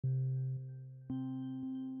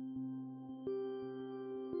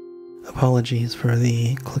Apologies for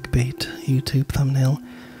the clickbait YouTube thumbnail.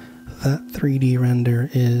 That 3D render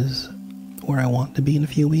is where I want to be in a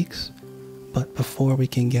few weeks, but before we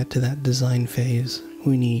can get to that design phase,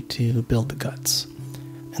 we need to build the guts.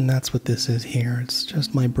 And that's what this is here. It's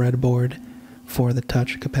just my breadboard for the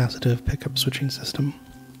touch capacitive pickup switching system.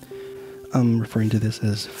 I'm referring to this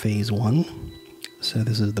as phase 1. So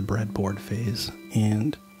this is the breadboard phase,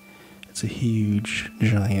 and it's a huge,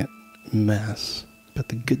 giant mess. But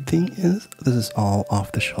the good thing is, this is all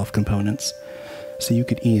off-the-shelf components. So you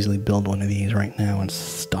could easily build one of these right now and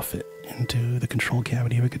stuff it into the control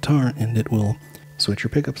cavity of a guitar, and it will switch your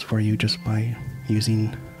pickups for you just by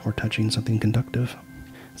using or touching something conductive.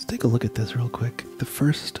 Let's take a look at this real quick. The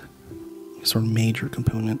first sort of major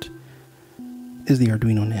component is the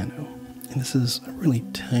Arduino Nano. And this is a really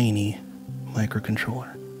tiny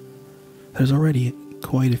microcontroller. There's already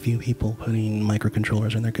quite a few people putting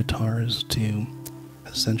microcontrollers in their guitars to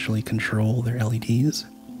essentially control their LEDs.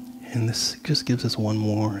 And this just gives us one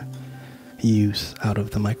more use out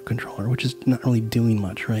of the microcontroller, which is not really doing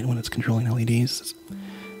much, right, when it's controlling LEDs.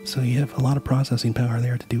 So you have a lot of processing power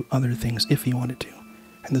there to do other things if you wanted to.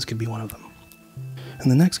 And this could be one of them.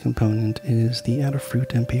 And the next component is the Adafruit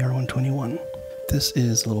MPR121. This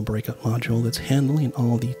is a little breakout module that's handling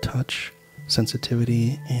all the touch,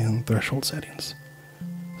 sensitivity, and threshold settings.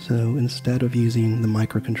 So instead of using the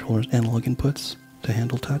microcontroller's analog inputs to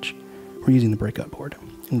handle touch, we're using the breakout board.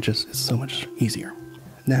 And it's so much easier.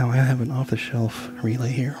 Now I have an off-the-shelf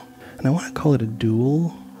relay here. And I want to call it a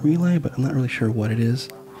dual relay, but I'm not really sure what it is.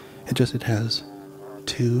 It has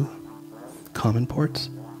 2 common ports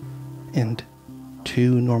and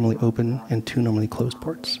 2 normally open and 2 normally closed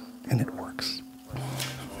ports. And it works.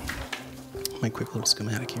 My quick little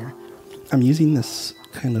schematic here. I'm using this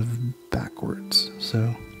kind of backwards.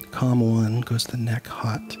 So COM1 goes to the neck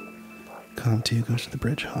hot. COM2 goes to the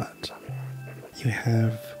bridge hot. You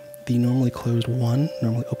have the normally closed 1,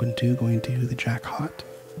 normally open 2 going to the jack hot.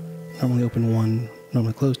 Normally open 1,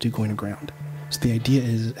 normally closed 2 going to ground. So the idea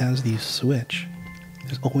is, as these switch,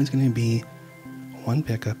 there's always going to be one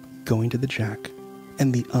pickup going to the jack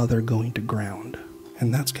and the other going to ground.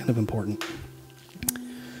 And that's kind of important,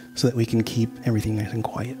 so that we can keep everything nice and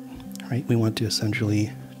quiet, right? We want to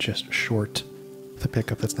essentially just short the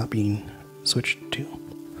pickup that's not being switched to.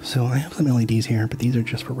 So I have some LEDs here, but these are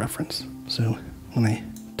just for reference. So when I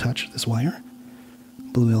touch this wire,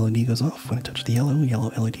 blue LED goes off. When I touch the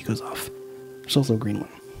yellow LED goes off. There's also a green one,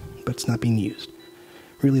 but it's not being used.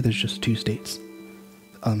 Really, there's just 2 states.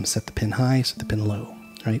 Set the pin high, set the pin low,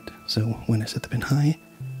 right? So when I set the pin high,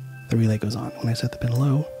 the relay goes on. When I set the pin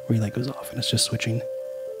low, relay goes off, and it's just switching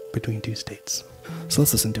between 2 states. So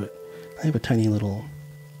let's listen to it. I have a tiny little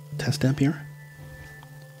test amp here.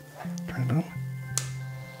 Turn it on.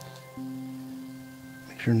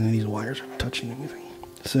 Make sure none of these wires are touching anything.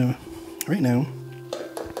 So right now,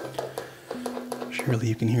 surely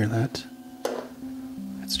you can hear that.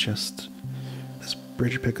 It's just this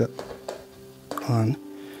bridge pickup on,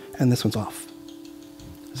 and this one's off.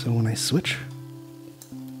 So when I switch,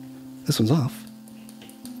 this one's off,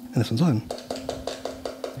 and this one's on.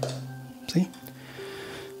 See?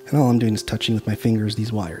 And all I'm doing is touching with my fingers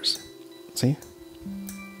these wires. See?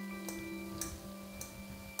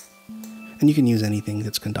 And you can use anything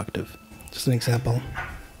that's conductive. Just an example.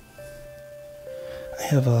 I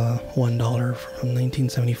have a $1 from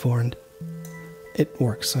 1974, and it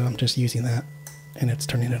works, so I'm just using that, and it's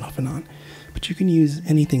turning it off and on. But you can use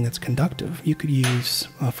anything that's conductive. You could use,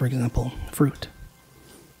 for example, fruit.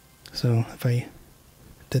 So if I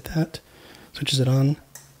did that, switches it on,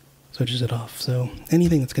 switches it off. So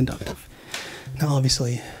anything that's conductive. Now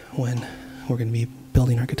obviously, when we're going to be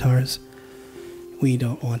building our guitars, we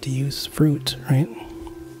don't want to use fruit, right?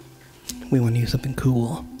 We want to use something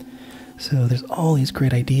cool. So there's all these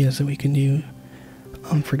great ideas that we can do.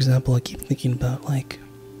 For example, I keep thinking about like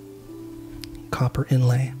copper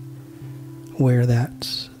inlay, where that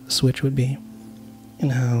switch would be,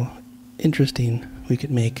 and how interesting we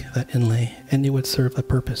could make that inlay, and it would serve a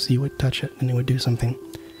purpose. You would touch it and it would do something.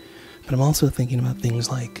 But I'm also thinking about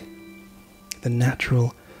things like the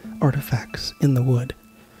natural artifacts in the wood.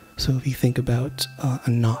 So if you think about a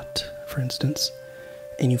knot, for instance,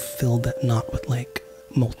 and you filled that knot with like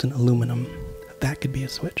molten aluminum, that could be a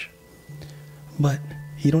switch. But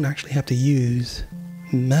you don't actually have to use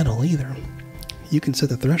metal either. You can set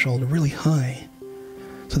the threshold really high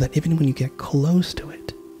so that even when you get close to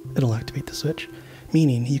it, it'll activate the switch.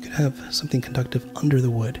 Meaning you could have something conductive under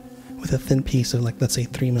the wood with a thin piece of, like, let's say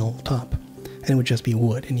 3mm top, and it would just be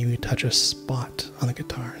wood, and you would touch a spot on the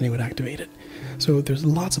guitar and it would activate it. So there's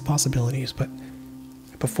lots of possibilities, but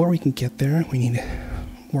before we can get there, we need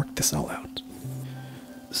work this all out.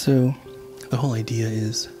 So the whole idea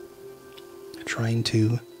is trying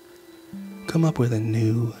to come up with a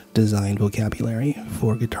new design vocabulary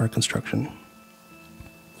for guitar construction.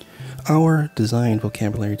 Our design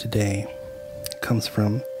vocabulary today comes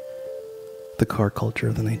from the car culture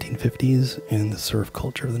of the 1950s and the surf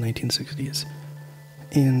culture of the 1960s.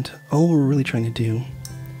 And all we're really trying to do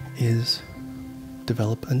is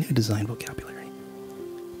develop a new design vocabulary.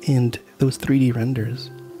 And those 3D renders,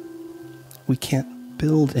 we can't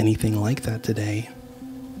build anything like that today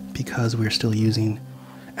because we're still using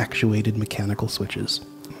actuated mechanical switches.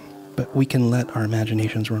 But we can let our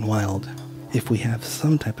imaginations run wild if we have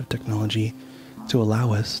some type of technology to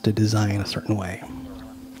allow us to design a certain way.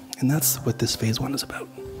 And that's what this phase 1 is about.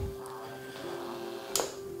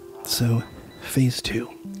 So phase 2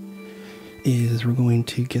 is we're going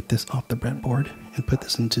to get this off the breadboard and put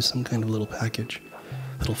this into some kind of little package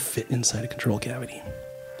that'll fit inside a control cavity.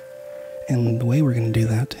 And the way we're going to do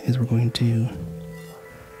that is we're going to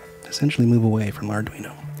essentially move away from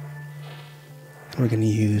Arduino. We're going to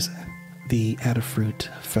use the Adafruit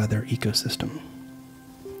Feather ecosystem.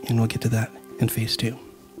 And we'll get to that in phase 2.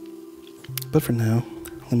 But for now,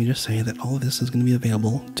 let me just say that all of this is going to be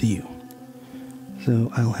available to you.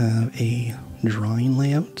 So I'll have a drawing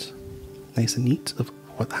layout, nice and neat, of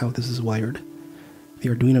how this is wired, the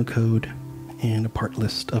Arduino code, and a part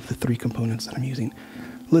list of the 3 components that I'm using.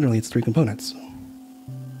 Literally, it's 3 components.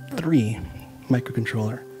 3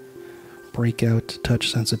 microcontroller, breakout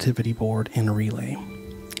touch sensitivity board, and a relay.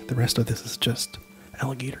 The rest of this is just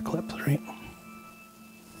alligator clips, right?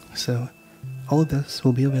 So all of this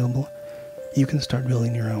will be available. You can start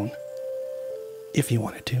building your own if you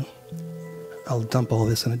wanted to. I'll dump all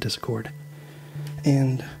this in a Discord.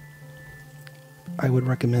 And I would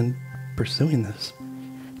recommend pursuing this,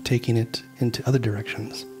 taking it into other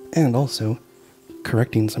directions, and also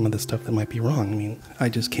correcting some of the stuff that might be wrong. I mean, I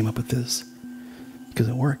just came up with this because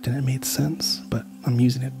it worked and it made sense, but I'm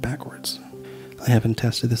using it backwards. I haven't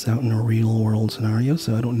tested this out in a real world scenario,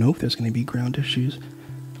 so I don't know if there's going to be ground issues.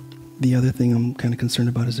 The other thing I'm kind of concerned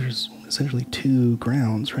about is there's essentially 2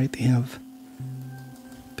 grounds, right? They have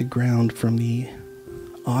the ground from the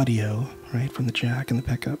audio, right, from the jack and the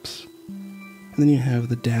pickups. And then you have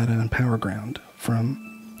the data and power ground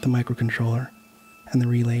from the microcontroller and the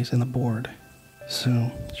relays and the board.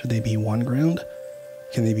 So should they be one ground?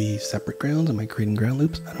 Can they be separate grounds? Am I creating ground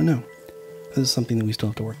loops? I don't know. This is something that we still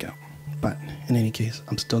have to work out. But in any case,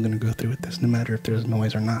 I'm still going to go through with this, no matter if there's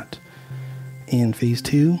noise or not. And phase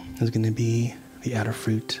 2 is going to be the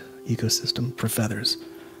Adafruit ecosystem for feathers.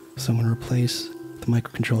 So I'm going to replace the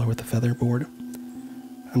microcontroller with the feather board.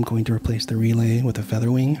 I'm going to replace the relay with a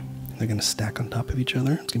feather wing. They're going to stack on top of each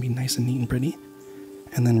other. It's going to be nice and neat and pretty.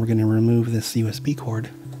 And then we're going to remove this USB cord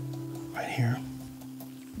right here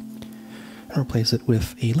and replace it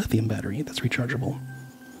with a lithium battery that's rechargeable.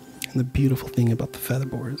 And the beautiful thing about the feather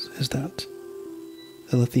boards is that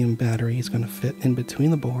the lithium battery is going to fit in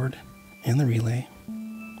between the board and the relay,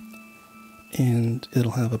 and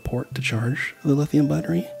it'll have a port to charge the lithium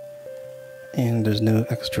battery, and there's no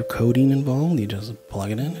extra coding involved. You just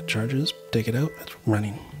plug it in, it charges, take it out, it's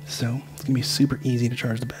running. So it's going to be super easy to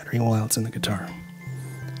charge the battery while it's in the guitar.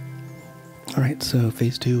 Alright, so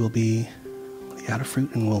phase 2 will be the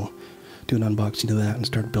Adafruit, and we'll do an unboxing of that and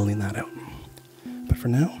start building that out. But for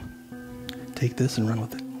now, take this and run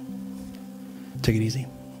with it. Take it easy.